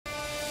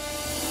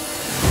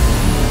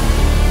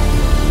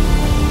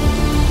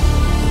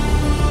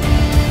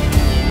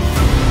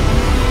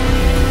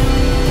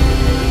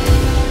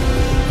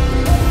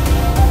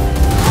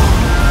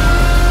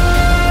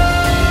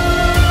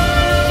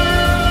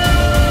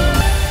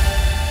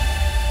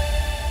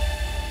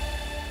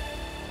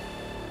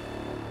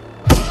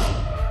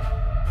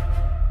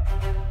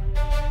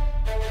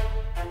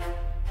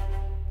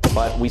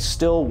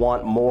still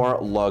want more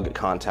lug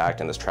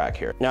contact in this track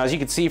here. Now, as you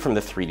can see from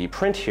the 3D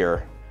print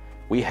here,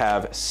 we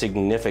have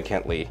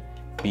significantly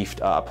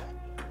beefed up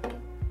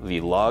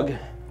the lug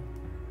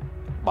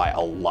by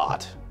a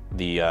lot.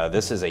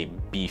 This is a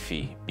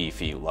beefy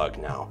lug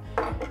now.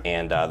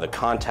 And the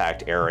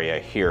contact area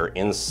here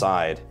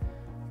inside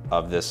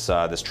of this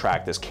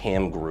track, this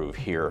cam groove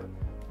here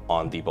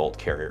on the bolt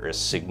carrier is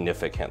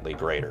significantly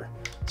greater.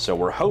 So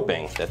we're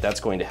hoping that that's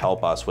going to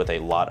help us with a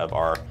lot of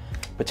our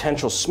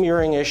potential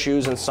smearing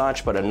issues and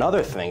such. But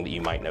another thing that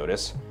you might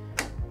notice,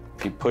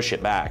 if you push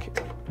it back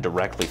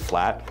directly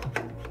flat,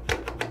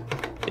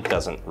 it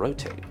doesn't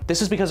rotate.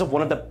 This is because of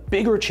one of the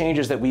bigger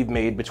changes that we've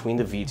made between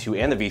the V2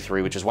 and the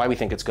V3, which is why we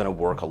think it's gonna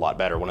work a lot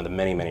better, one of the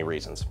many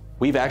reasons.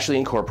 We've actually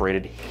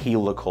incorporated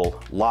helical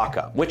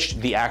lockup, which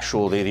the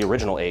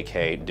original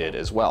AK did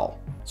as well.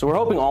 So we're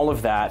hoping all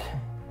of that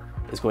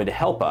is going to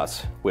help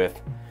us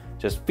with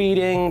just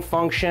feeding,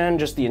 function,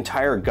 just the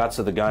entire guts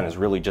of the gun is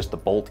really just the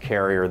bolt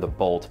carrier, the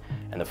bolt,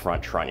 and the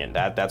front trunnion.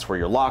 That's where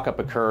your lockup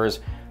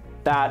occurs.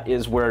 That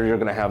is where you're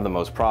gonna have the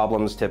most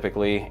problems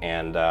typically,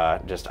 and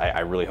I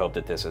really hope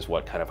that this is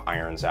what kind of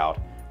irons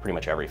out pretty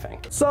much everything.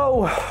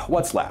 So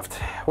what's left?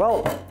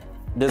 Well,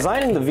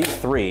 designing the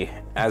V3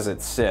 as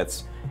it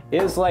sits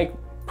is like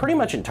pretty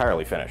much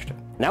entirely finished.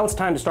 Now it's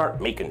time to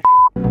start making shit.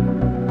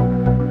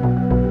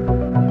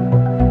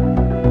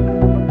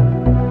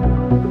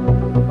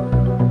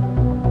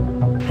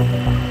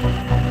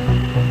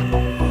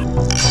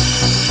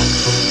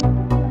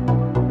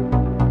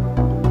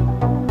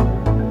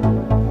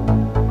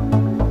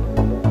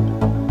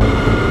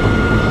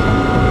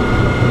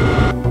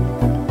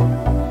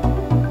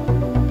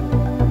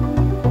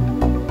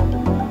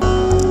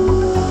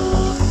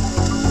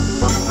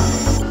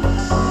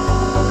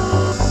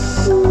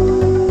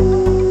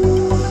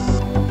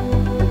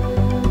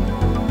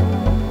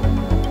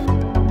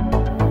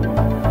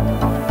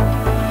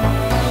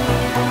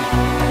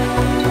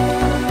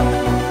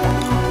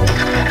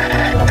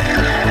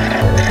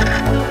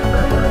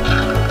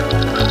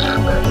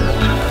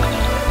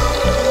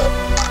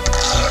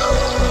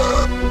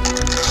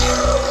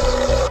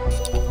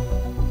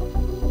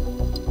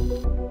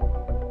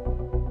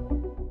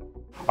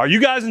 Are you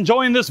guys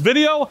enjoying this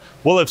video?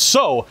 Well, if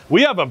so,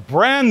 we have a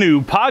brand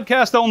new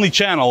podcast only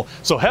channel,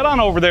 so head on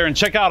over there and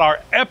check out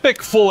our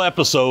epic full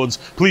episodes.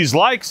 Please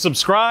like,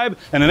 subscribe,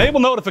 and enable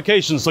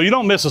notifications so you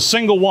don't miss a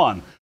single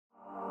one.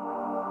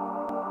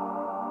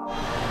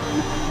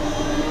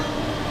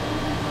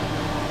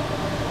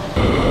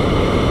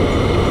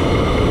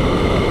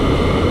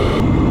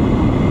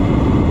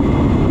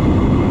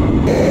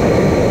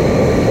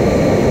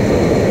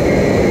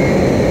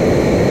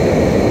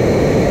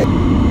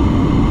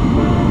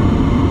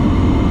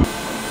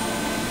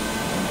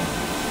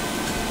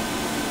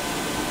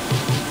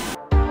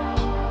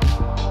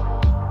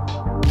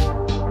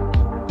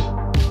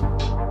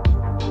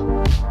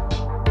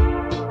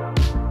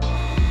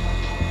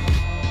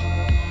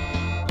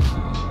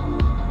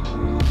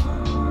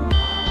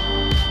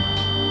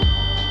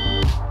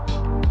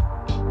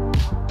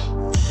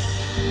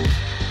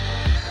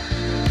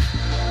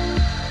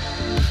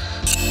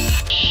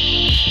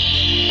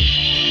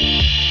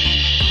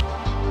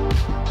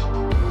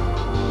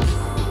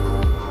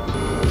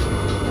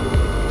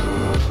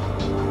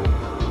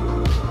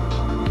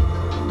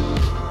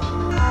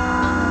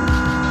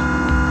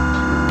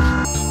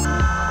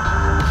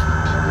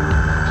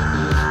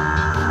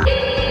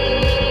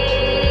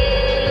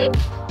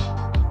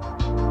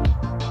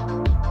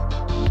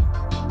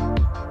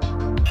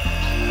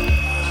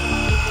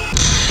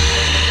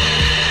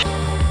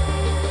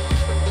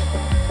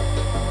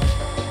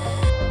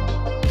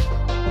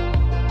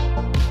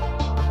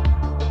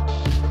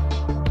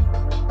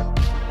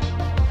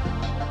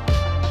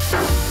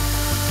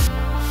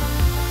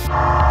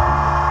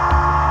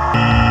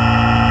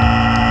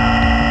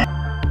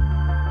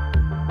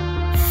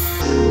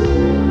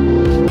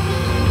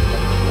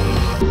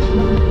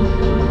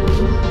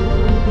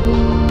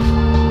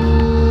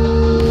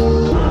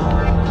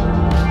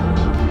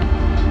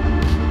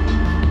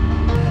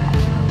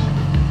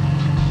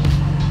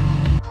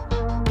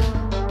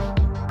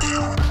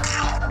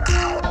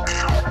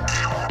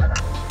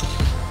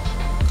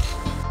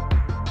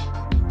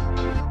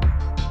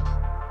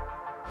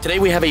 Today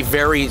we have a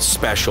very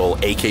special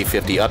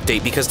AK50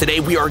 update because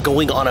today we are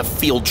going on a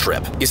field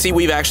trip. You see,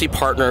 we've actually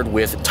partnered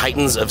with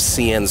Titans of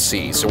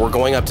CNC, so we're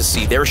going up to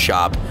see their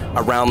shop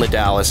around the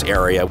Dallas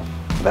area.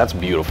 That's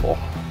beautiful.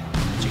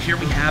 So here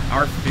we have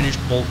our finished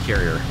bolt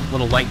carrier.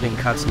 Little lightning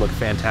cuts look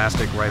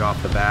fantastic right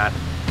off the bat.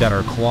 Got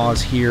our claws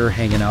here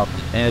hanging out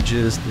the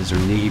edges. These are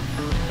neat.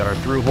 Got our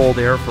through hole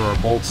there for our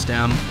bolt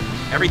stem.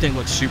 Everything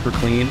looks super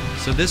clean.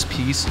 So this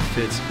piece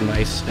fits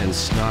nice and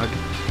snug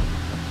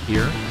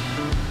here.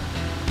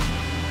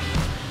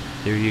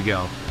 There you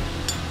go,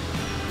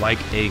 like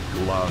a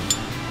glove.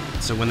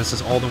 So when this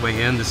is all the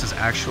way in, this is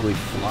actually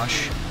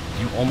flush.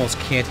 You almost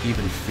can't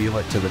even feel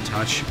it to the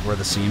touch where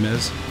the seam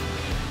is.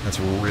 That's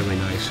really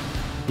nice.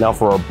 Now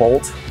for our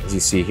bolt, as you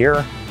see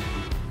here,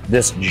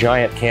 this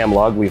giant cam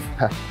lug, we've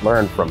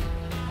learned from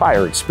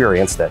prior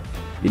experience that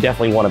you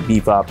definitely want to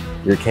beef up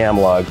your cam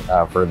lug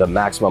for the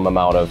maximum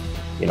amount of,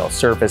 you know,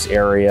 surface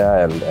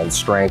area and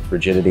strength,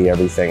 rigidity,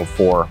 everything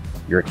for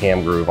your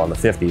cam groove on the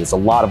 50. It's a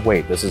lot of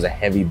weight. This is a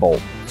heavy bolt.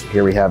 So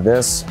here we have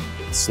this,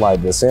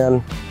 slide this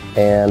in,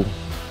 and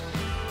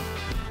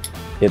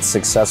it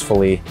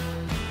successfully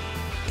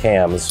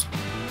cams,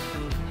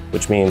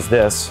 which means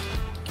this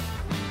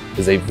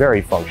is a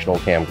very functional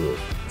cam groove.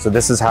 So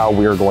this is how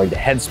we're going to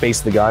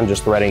headspace the gun,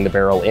 just threading the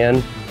barrel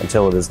in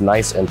until it is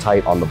nice and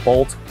tight on the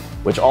bolt,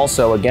 which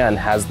also, again,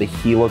 has the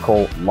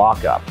helical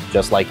lockup,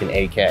 just like an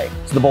AK.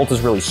 So the bolt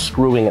is really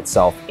screwing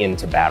itself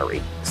into battery.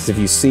 So if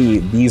you see,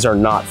 these are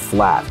not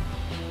flat.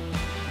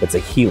 It's a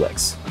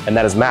helix, and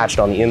that is matched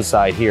on the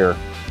inside here,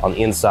 on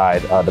the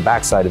inside, the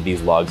back side of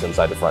these lugs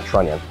inside the front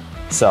trunnion.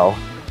 So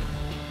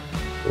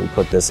when we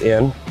put this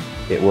in,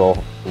 it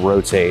will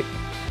rotate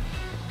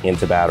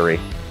into battery.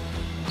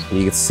 And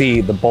you can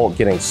see the bolt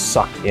getting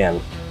sucked in.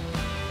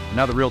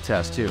 Now the real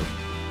test too,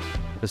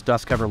 this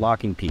dust cover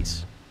locking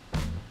piece.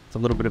 It's a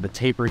little bit of a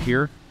taper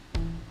here.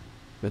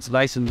 It's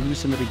nice and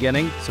loose in the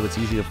beginning, so it's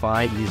easy to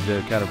find, easy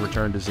to kind of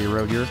return to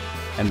zero here,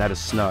 and that is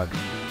snug.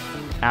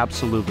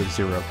 Absolutely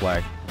zero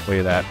flag. Look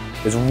at that.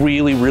 It's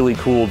really, really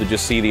cool to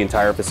just see the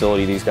entire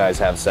facility these guys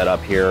have set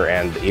up here,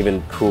 and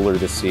even cooler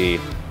to see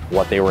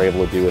what they were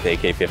able to do with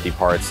AK50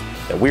 parts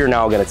that we are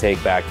now going to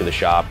take back to the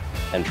shop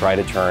and try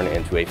to turn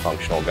into a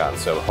functional gun.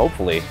 So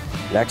hopefully,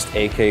 next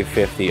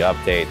AK50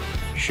 update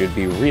should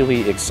be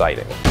really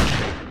exciting.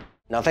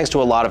 Now, thanks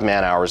to a lot of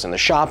man hours in the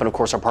shop and of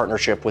course our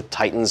partnership with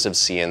Titans of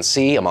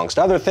CNC, amongst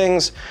other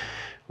things,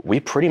 we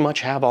pretty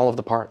much have all of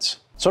the parts.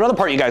 So another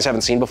part you guys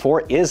haven't seen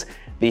before is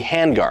the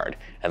handguard.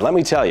 And let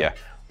me tell you,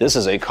 this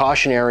is a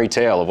cautionary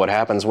tale of what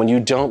happens when you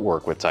don't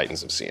work with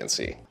Titans of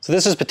CNC. So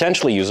this is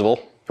potentially usable.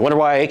 You wonder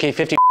why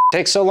AK50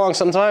 takes so long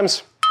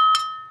sometimes?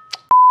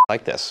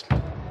 Like this.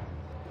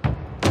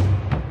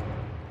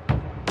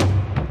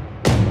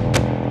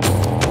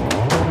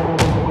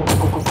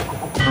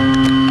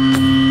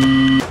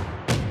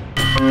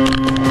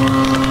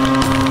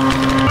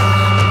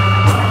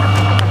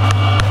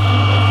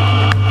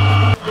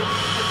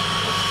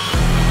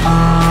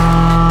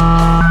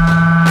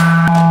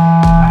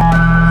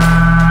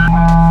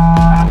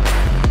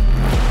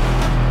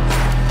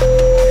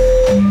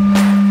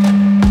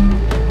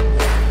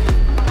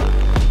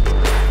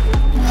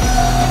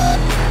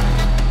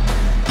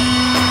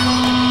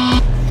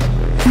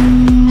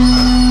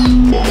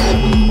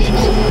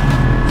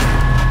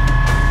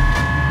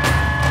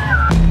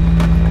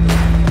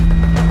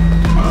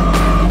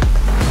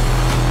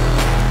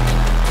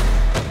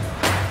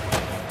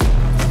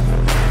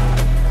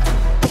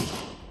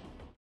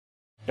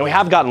 Now, we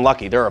have gotten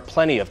lucky. There are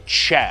plenty of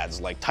chads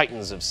like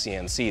Titans of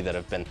CNC that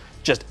have been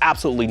just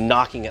absolutely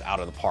knocking it out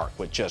of the park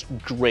with just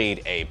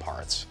grade A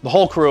parts. The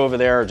whole crew over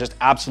there are just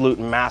absolute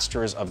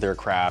masters of their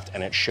craft,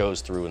 and it shows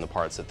through in the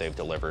parts that they've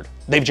delivered.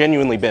 They've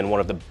genuinely been one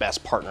of the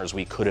best partners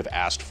we could have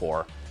asked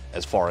for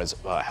as far as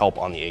help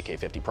on the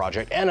AK50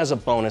 project, and as a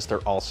bonus, they're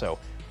also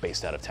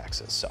based out of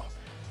Texas. So,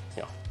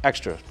 you know,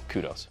 extra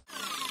kudos.